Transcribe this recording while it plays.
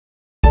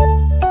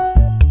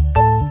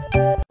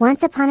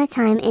Once upon a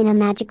time in a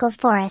magical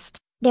forest,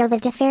 there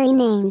lived a fairy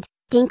named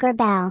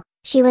Tinkerbell.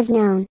 She was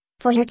known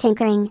for her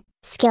tinkering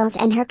skills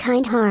and her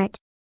kind heart.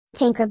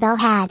 Tinkerbell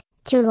had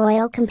two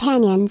loyal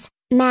companions,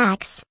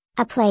 Max,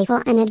 a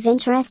playful and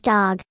adventurous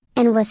dog,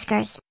 and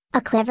Whiskers,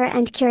 a clever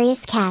and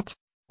curious cat.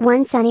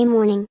 One sunny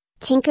morning,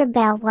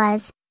 Tinkerbell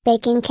was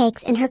baking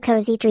cakes in her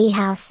cozy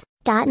treehouse.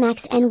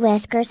 Max and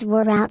Whiskers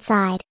were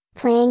outside,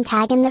 playing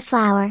tag in the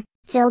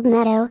flower-filled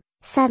meadow.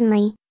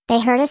 Suddenly, they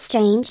heard a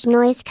strange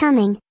noise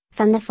coming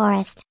from the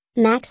forest.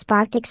 Max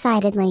barked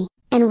excitedly,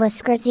 and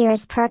Whiskers'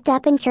 ears perked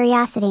up in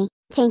curiosity.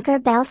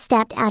 Tinkerbell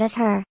stepped out of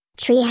her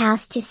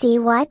treehouse to see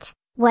what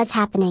was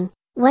happening.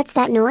 "What's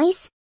that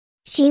noise?"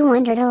 she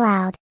wondered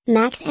aloud.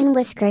 Max and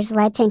Whiskers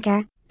led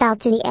Tinkerbell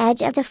to the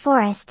edge of the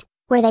forest,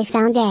 where they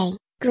found a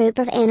group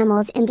of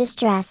animals in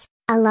distress.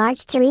 A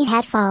large tree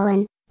had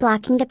fallen,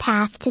 blocking the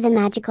path to the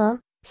magical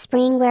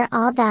spring where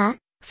all the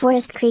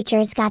forest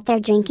creatures got their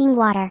drinking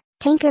water.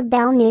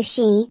 Tinkerbell knew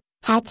she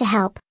had to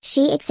help.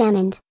 She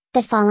examined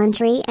the fallen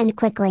tree and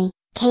quickly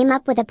came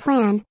up with a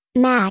plan.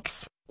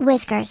 "Max,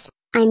 Whiskers,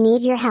 I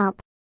need your help,"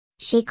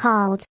 she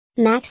called.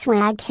 Max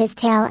wagged his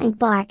tail and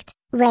barked,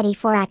 ready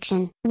for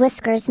action.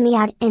 Whiskers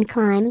meowed and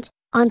climbed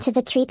onto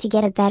the tree to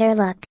get a better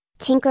look.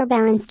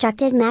 Tinkerbell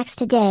instructed Max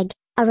to dig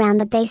around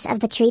the base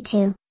of the tree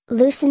to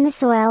loosen the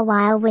soil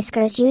while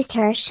Whiskers used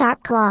her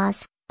sharp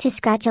claws to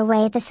scratch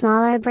away the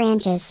smaller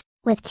branches.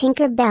 With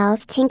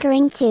Tinkerbell's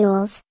tinkering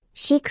tools,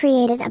 she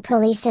created a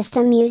pulley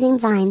system using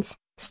vines,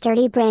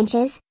 sturdy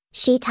branches.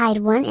 She tied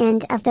one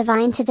end of the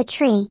vine to the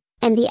tree,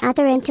 and the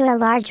other into a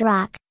large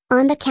rock.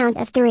 "On the count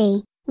of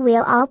 3,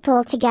 we'll all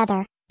pull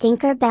together,"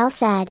 Tinkerbell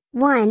said.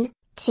 1,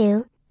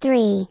 2,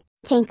 3.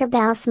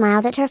 Tinkerbell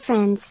smiled at her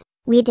friends.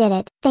 "We did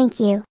it." "Thank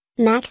you,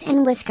 Max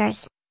and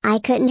Whiskers. I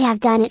couldn't have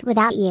done it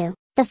without you."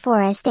 The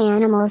forest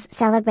animals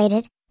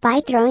celebrated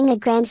by throwing a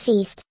grand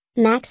feast.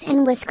 Max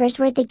and Whiskers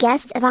were the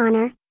guests of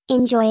honor,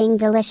 enjoying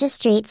delicious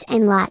treats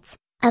and lots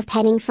of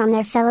petting from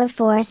their fellow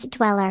forest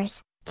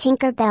dwellers.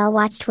 Tinkerbell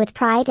watched with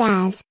pride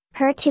as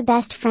her two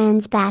best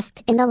friends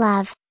basked in the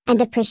love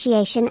and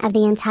appreciation of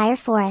the entire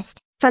forest.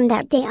 From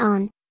that day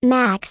on,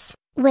 Max,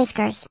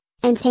 Whiskers,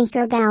 and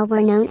Tinkerbell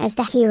were known as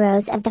the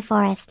heroes of the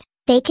forest.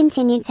 They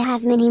continued to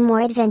have many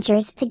more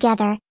adventures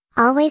together,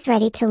 always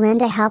ready to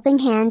lend a helping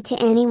hand to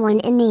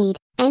anyone in need.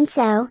 And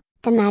so,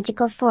 the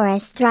magical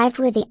forest thrived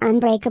with the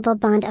unbreakable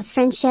bond of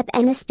friendship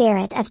and the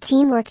spirit of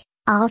teamwork,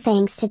 all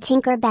thanks to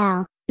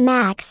Tinkerbell,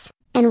 Max,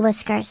 and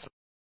Whiskers.